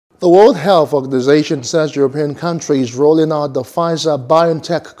The World Health Organization says European countries rolling out the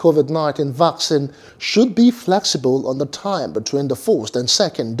Pfizer-BioNTech COVID-19 vaccine should be flexible on the time between the first and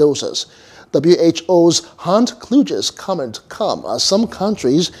second doses. WHO's Hunt Kluge's comment come as some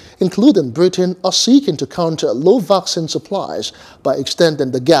countries, including Britain, are seeking to counter low vaccine supplies by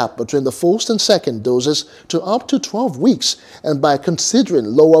extending the gap between the first and second doses to up to 12 weeks and by considering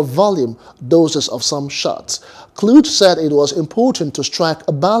lower volume doses of some shots. Kluge said it was important to strike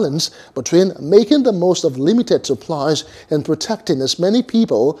a balance between making the most of limited supplies and protecting as many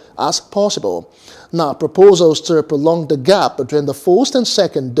people as possible. Now, proposals to prolong the gap between the first and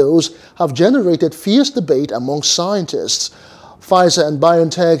second dose have generated fierce debate among scientists. Pfizer and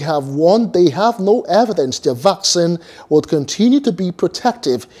BioNTech have warned they have no evidence their vaccine would continue to be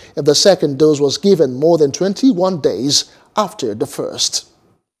protective if the second dose was given more than 21 days after the first.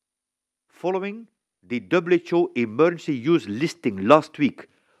 Following the WHO emergency use listing last week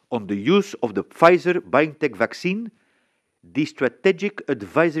on the use of the Pfizer-BioNTech vaccine, the Strategic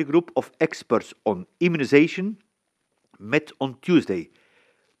Advisory Group of Experts on Immunization met on Tuesday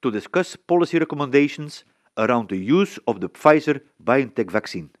to discuss policy recommendations around the use of the Pfizer-BioNTech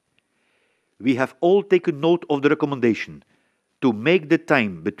vaccine. We have all taken note of the recommendation to make the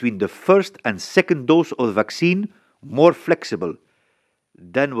time between the first and second dose of the vaccine more flexible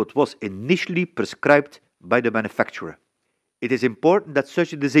than what was initially prescribed by the manufacturer. It is important that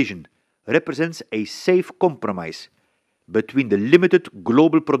such a decision represents a safe compromise between the limited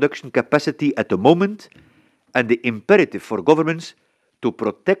global production capacity at the moment and the imperative for governments to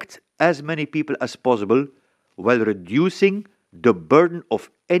protect as many people as possible while reducing the burden of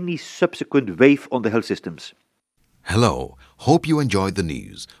any subsequent wave on the health systems. Hello, hope you enjoyed the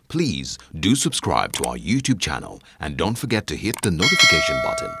news. Please do subscribe to our YouTube channel and don't forget to hit the notification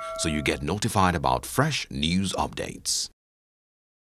button so you get notified about fresh news updates.